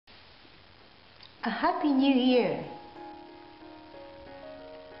A Happy New Year!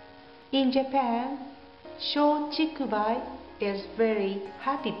 In Japan, Sho-chiku-bai is very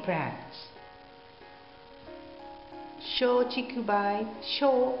happy plant. Sho-chiku-bai,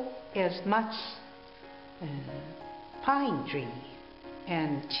 Sho is matsu, pine tree,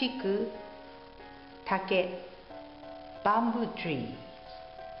 and chiku, take, bamboo tree,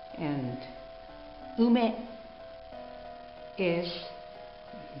 and ume is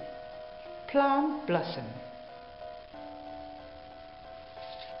plum blossom.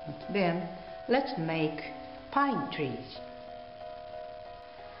 Then let's make pine trees.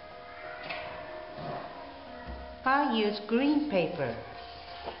 I use green paper.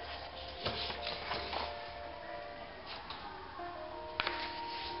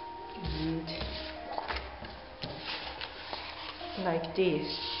 And like this.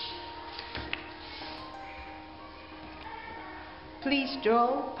 Please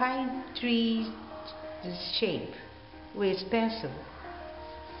draw pine tree's shape with pencil,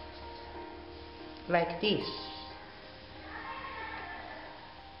 like this.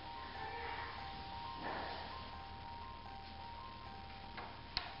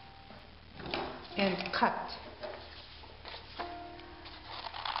 And cut.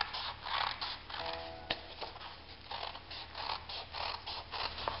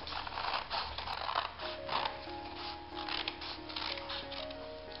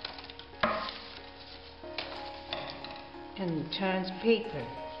 And turns paper.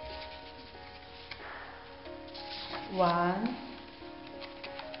 1,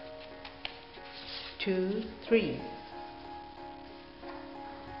 2, 3.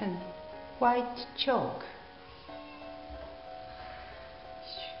 And white chalk.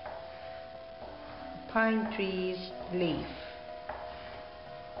 Pine tree's leaf.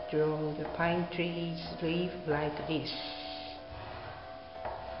 Draw the pine tree's leaf like this.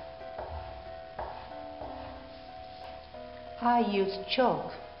 I use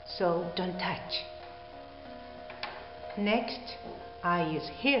chalk, so don't touch. Next, I use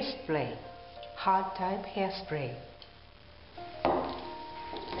hairspray, hard type hairspray.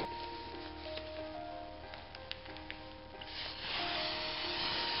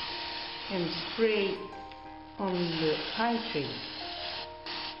 And spray on the pine tree.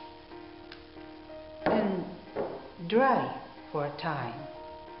 And dry for a time.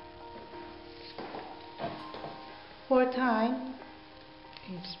 For a time,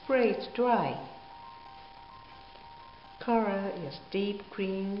 and spray it dry. Color is deep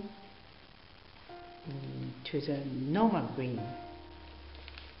green to the normal green.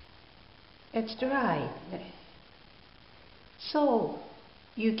 It's dry, so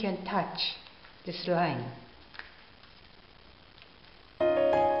you can touch this line.